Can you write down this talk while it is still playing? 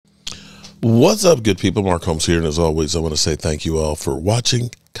What's up, good people? Mark Holmes here, and as always, I want to say thank you all for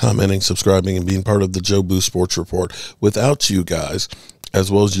watching, commenting, subscribing, and being part of the Joe Boo Sports Report. Without you guys, as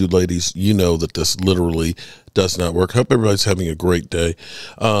well as you ladies, you know that this literally does not work. Hope everybody's having a great day.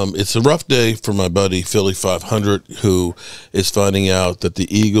 It's a rough day for my buddy Philly 500, who is finding out that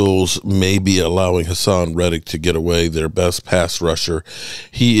the Eagles may be allowing Hassan Reddick to get away, their best pass rusher.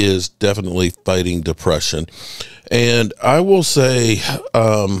 He is definitely fighting depression. And I will say,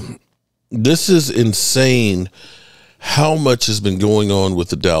 this is insane how much has been going on with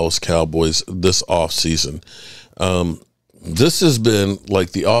the Dallas Cowboys this offseason. This has been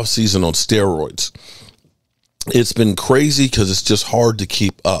like the offseason on steroids. It's been crazy because it's just hard to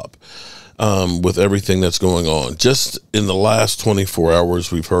keep up with everything that's going on. Just in the last 24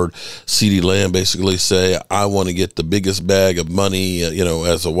 hours, we've heard CeeDee Lamb basically say, I want to get the biggest bag of money,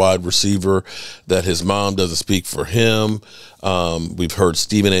 as a wide receiver, that his mom doesn't speak for him. We've heard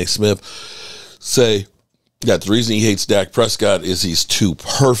Stephen A. Smith say that the reason he hates Dak Prescott is he's too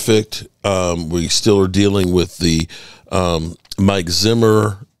perfect. We still are dealing with the Mike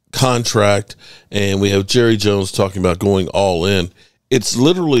Zimmer contract, and we have Jerry Jones talking about going all in. It's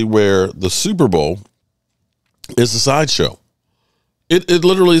literally where the Super Bowl is a sideshow. It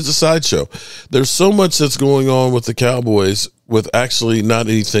literally is a sideshow. There's so much that's going on with the Cowboys with actually not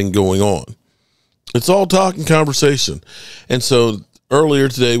anything going on. It's all talk and conversation. And so earlier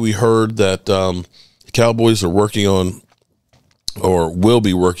today we heard that the Cowboys are working on, or will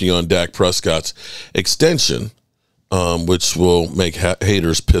be working on, Dak Prescott's extension, which will make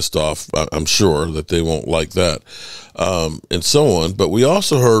haters pissed off. I'm sure that they won't like that, and so on. But we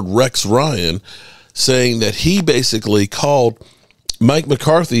also heard Rex Ryan saying that he basically called Mike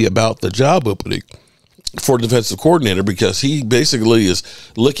McCarthy about the job opening for defensive coordinator, because he basically is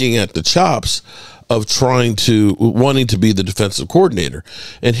looking at the chops of wanting to be the defensive coordinator.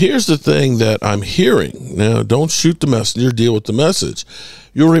 And here's the thing that I'm hearing. Now, don't shoot the messenger, deal with the message.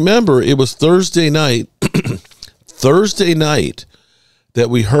 You'll remember it was Thursday night, that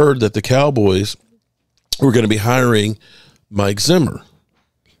we heard that the Cowboys were going to be hiring Mike Zimmer.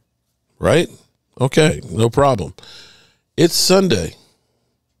 Right? Okay, no problem. It's Sunday.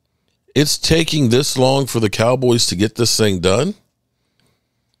 It's taking this long for the Cowboys to get this thing done.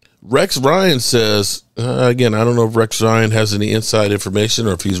 Rex Ryan says, again, I don't know if Rex Ryan has any inside information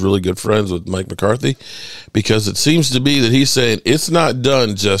or if he's really good friends with Mike McCarthy, because it seems to be that he's saying it's not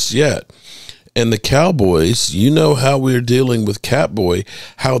done just yet. And the Cowboys, you know how we're dealing with Catboy,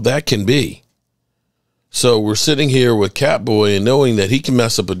 how that can be. So we're sitting here with Catboy and knowing that he can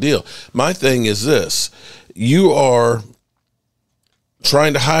mess up a deal. My thing is this. You are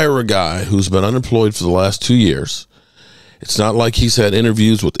trying to hire a guy who's been unemployed for the last 2 years. It's not like he's had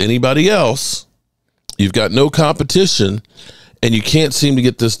interviews with anybody else. You've got no competition, and you can't seem to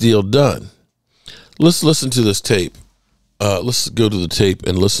get this deal done. Let's listen to this tape. Let's go to the tape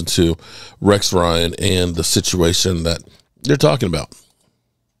and listen to Rex Ryan and the situation that they're talking about.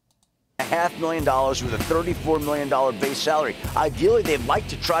 $500,000 with a $34 million base salary. Ideally, they'd like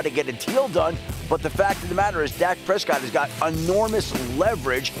to try to get a deal done, but the fact of the matter is Dak Prescott has got enormous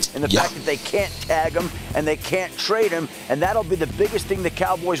leverage in the fact that they can't tag him and they can't trade him, and that'll be the biggest thing the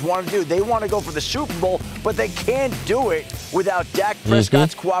Cowboys want to do. They want to go for the Super Bowl, but they can't do it without Dak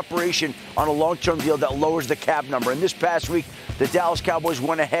Prescott's cooperation on a long-term deal that lowers the cap number. And this past week, the Dallas Cowboys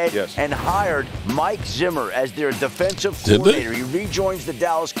went ahead and hired Mike Zimmer as their defensive coordinator. He rejoins the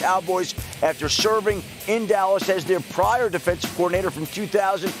Dallas Cowboys after serving in Dallas as their prior defensive coordinator from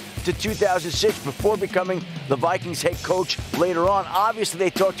 2000 to 2006 before becoming the Vikings head coach later on. Obviously, they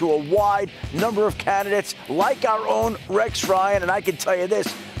talked to a wide number of candidates like our own Rex Ryan, and I can tell you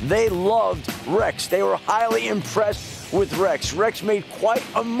this, they loved Rex. They were highly impressed with Rex. Rex made quite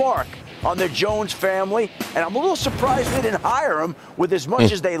a mark on the Jones family, and I'm a little surprised they didn't hire him with as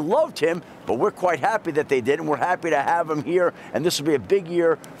much as they loved him, but we're quite happy that they did, and we're happy to have him here, and this will be a big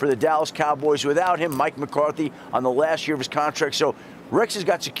year for the Dallas Cowboys without him. Mike McCarthy on the last year of his contract, so Rex has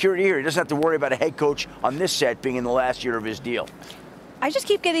got security here. He doesn't have to worry about a head coach on this set being in the last year of his deal. I just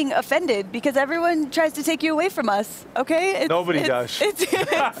keep getting offended because everyone tries to take you away from us, okay? Nobody does. It's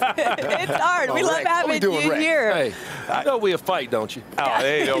hard. We love having you here. Hey, I know we a fight, don't you? Oh,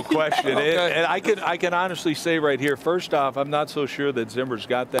 hey, no question. And I can honestly say right here, first off, I'm not so sure that Zimmer's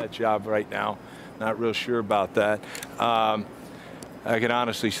got that job right now. Not real sure about that. I can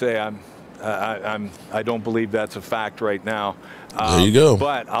honestly say I don't believe that's a fact right now. There you go.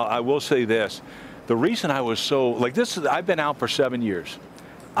 But I will say this. The reason I was so, like this, I've been out for 7 years.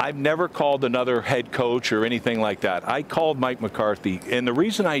 I've never called another head coach or anything like that. I called Mike McCarthy, and the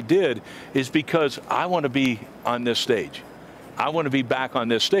reason I did is because I want to be on this stage. I want to be back on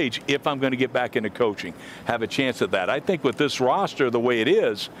this stage if I'm going to get back into coaching, have a chance at that. I think with this roster the way it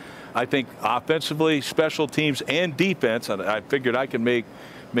is, I think offensively, special teams, and defense, and I figured I could make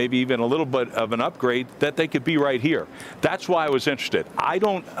maybe even a little bit of an upgrade, that they could be right here. That's why I was interested. I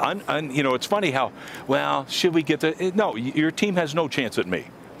don't, you know, it's funny how, well, should we get the, no, your team has no chance at me,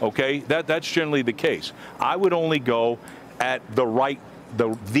 okay? That's generally the case. I would only go at the right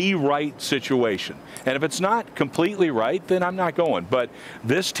situation. And if it's not completely right, then I'm not going. But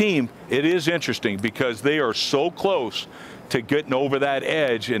this team, it is interesting because they are so close to getting over that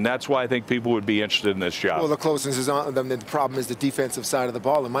edge, and that's why I think people would be interested in this job. Well, the closeness is on them. The problem is the defensive side of the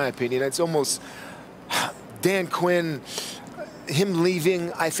ball, in my opinion. It's almost Dan Quinn, him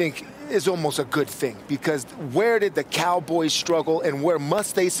leaving, I think, is almost a good thing, because where did the Cowboys struggle and where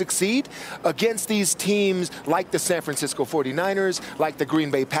must they succeed? Against these teams like the San Francisco 49ers, like the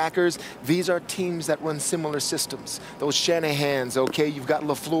Green Bay Packers. These are teams that run similar systems. Those Shanahans, okay, you've got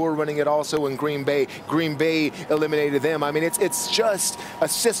LaFleur running it also in Green Bay. Green Bay eliminated them. I mean, it's just a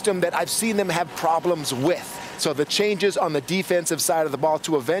system that I've seen them have problems with. So the changes on the defensive side of the ball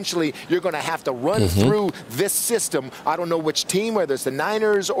to eventually you're going to have to run through this system. I don't know which team, whether it's the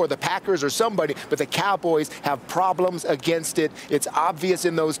Niners or the Packers or somebody, but the Cowboys have problems against it. It's obvious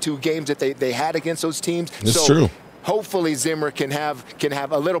in those two games that they had against those teams. It's true. Hopefully Zimmer can have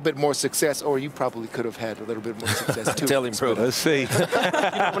a little bit more success, or you probably could have had a little bit more success too. Tell him, bro. Let's see.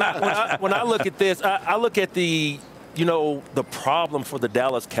 When I look at this, I look at the problem for the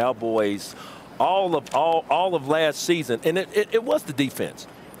Dallas Cowboys all of last season, and it was the defense.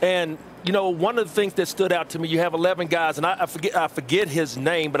 And you know, one of the things that stood out to me, you have 11 guys, and I forget his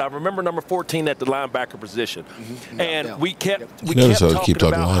name, but I remember number 14 at the linebacker position. And we kept talking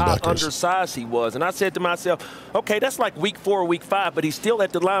about how undersized he was. And I said to myself, okay, that's like week 4 or week 5, but he's still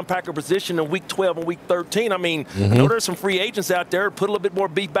at the linebacker position in week 12 and week 13. I mean, I know there's some free agents out there. Put a little bit more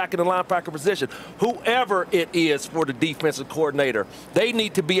beef back in the linebacker position. Whoever it is for the defensive coordinator, they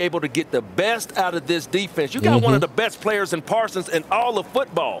need to be able to get the best out of this defense. You got one of the best players in Parsons in all of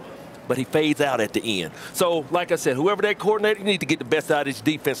football, but he fades out at the end. So, like I said, whoever that coordinator, you need to get the best out of his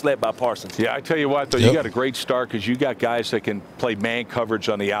defense led by Parsons. Yeah, I tell you what, though, you got a great start because you got guys that can play man coverage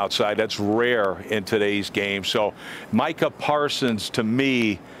on the outside. That's rare in today's game. So, Micah Parsons, to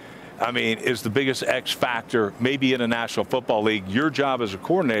me, I mean, is the biggest X factor maybe in a National Football League. Your job as a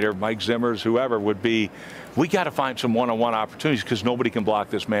coordinator, Mike Zimmer's, whoever, would be, we got to find some one-on-one opportunities because nobody can block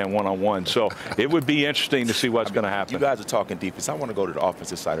this man one-on-one. So it would be interesting to see what's going to happen. You guys are talking defense. I want to go to the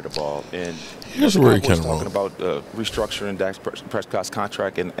offensive side of the ball. And here's where he can talking about restructuring Dak Prescott's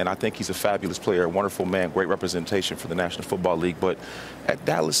contract, and I think he's a fabulous player, a wonderful man, great representation for the National Football League. But at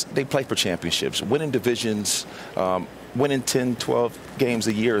Dallas, they play for championships. Winning divisions, winning 10, 12 games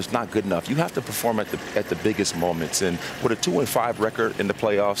a year is not good enough. You have to perform at the biggest moments. And with a 2-5 record in the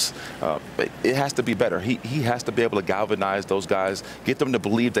playoffs, it has to be better. He has to be able to galvanize those guys, get them to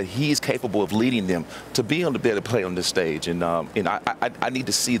believe that he's capable of leading them to be able to play on this stage. And I need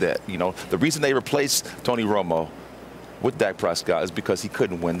to see that. You know, the reason they replaced Tony Romo with Dak Prescott is because he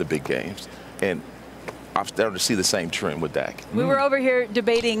couldn't win the big games. And I'm starting to see the same trend with Dak. We were over here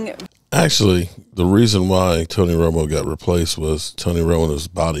debating. Actually, the reason why Tony Romo got replaced was Tony Romo's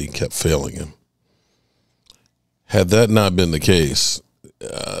body kept failing him. Had that not been the case,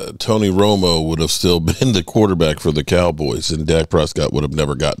 Tony Romo would have still been the quarterback for the Cowboys, and Dak Prescott would have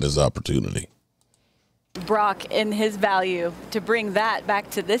never gotten his opportunity. Brock and his value to bring that back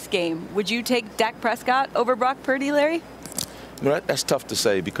to this game. Would you take Dak Prescott over Brock Purdy, Larry? You know, that's tough to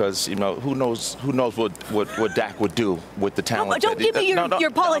say because, you know, who knows what Dak would do with the talent. No, don't give me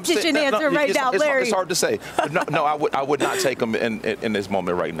your politician answer right now, Larry. It's hard to say. But no, I would not take him in this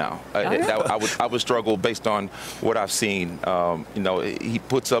moment right now. I would struggle based on what I've seen. You know, he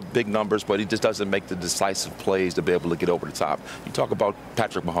puts up big numbers, but he just doesn't make the decisive plays to be able to get over the top. You talk about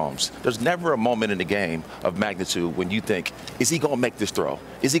Patrick Mahomes. There's never a moment in the game of magnitude when you think, is he going to make this throw?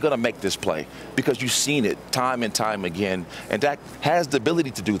 Is he going to make this play? Because you've seen it time and time again. And Dak has the ability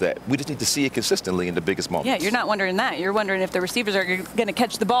to do that. We just need to see it consistently in the biggest moments. Yeah, you're not wondering that. You're wondering if the receivers are going to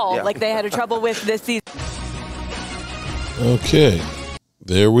catch the ball like they had trouble with this season. Okay,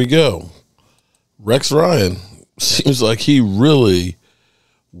 there we go. Rex Ryan seems like he really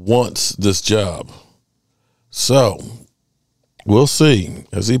wants this job. So, we'll see.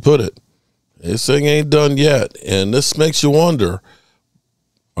 As he put it, this thing ain't done yet. And this makes you wonder,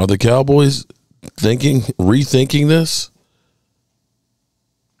 are the Cowboys rethinking this?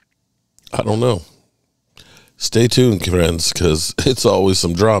 I don't know. Stay tuned, friends, because it's always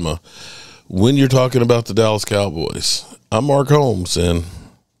some drama when you're talking about the Dallas Cowboys. I'm Mark Holmes, and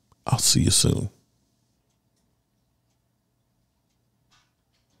I'll see you soon.